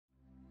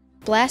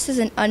Blast is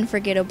an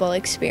unforgettable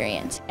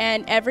experience.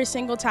 And every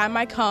single time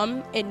I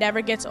come, it never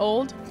gets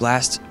old.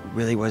 Blast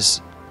really was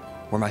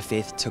where my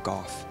faith took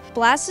off.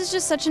 Blast is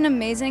just such an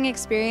amazing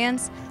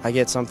experience. I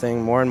get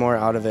something more and more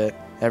out of it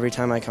every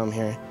time I come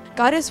here.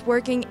 God is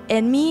working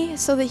in me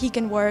so that He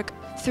can work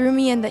through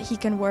me and that He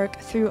can work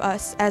through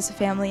us as a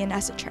family and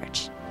as a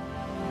church.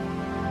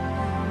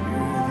 You're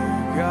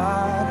the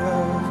God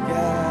of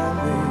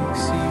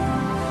galaxies,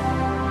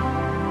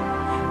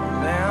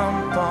 a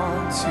lamp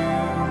unto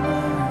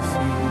my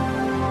feet,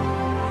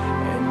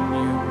 and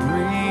you're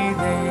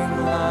breathing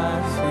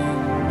life in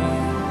me.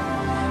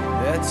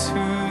 That's who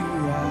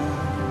you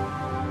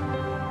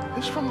are.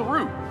 It's from the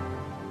root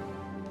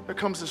that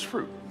comes this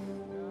fruit.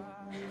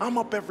 I'm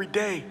up every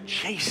day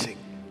chasing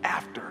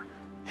after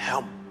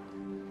Him.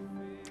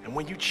 And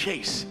when you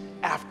chase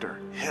after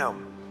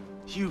Him,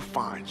 you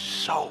find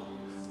so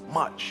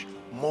much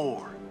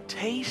more.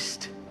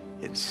 Taste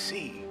and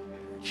see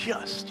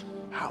just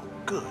how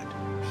good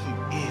He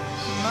is.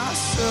 My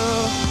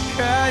soul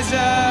cries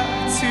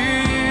out to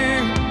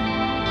you.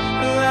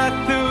 Let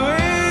the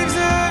waves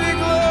of your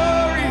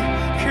glory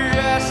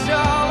crash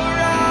all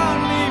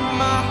around me.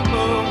 My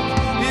hope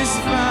is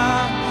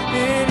found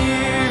in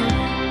you.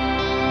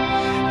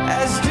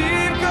 As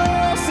deep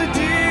goes the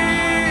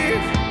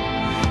deep,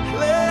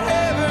 let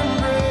heaven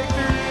break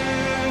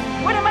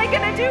through. What am I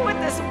going to do with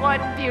this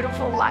one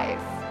beautiful life?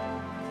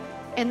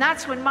 And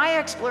that's when my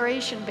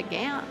exploration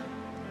began.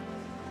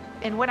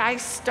 And what I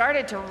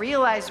started to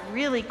realize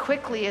really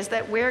quickly is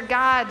that where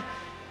God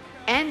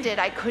ended,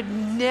 I could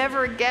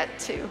never get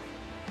to.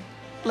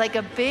 Like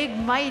a big,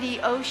 mighty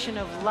ocean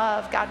of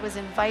love, God was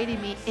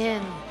inviting me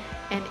in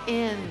and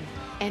in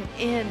and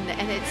in,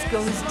 and it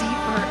goes deeper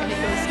and it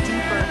goes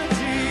deeper.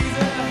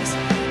 Jesus,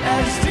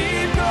 as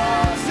deep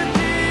goes the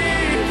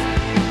deep,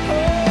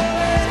 oh,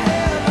 let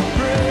heaven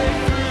break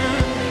through.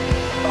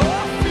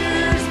 Oh,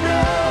 fears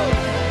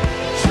broke,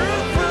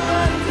 truth will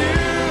undo,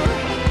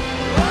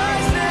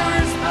 lies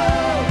never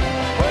spoke.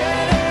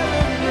 When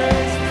heaven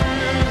breaks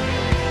through,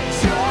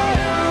 joy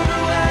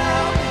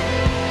overwhelmed,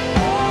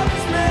 all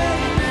is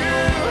made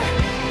new.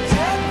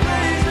 Death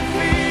lays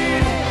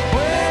defeated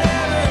when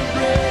heaven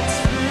breaks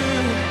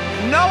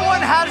through. No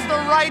one has the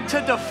right to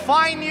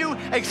define you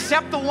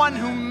except the one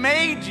who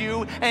made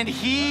you, and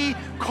He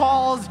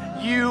calls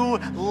you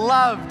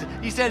loved.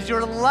 He says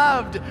you're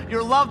loved.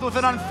 You're loved with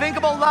an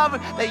unthinkable love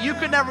that you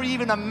could never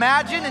even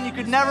imagine, and you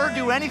could never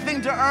do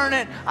anything to earn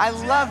it. I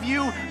love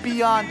you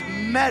beyond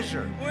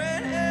measure.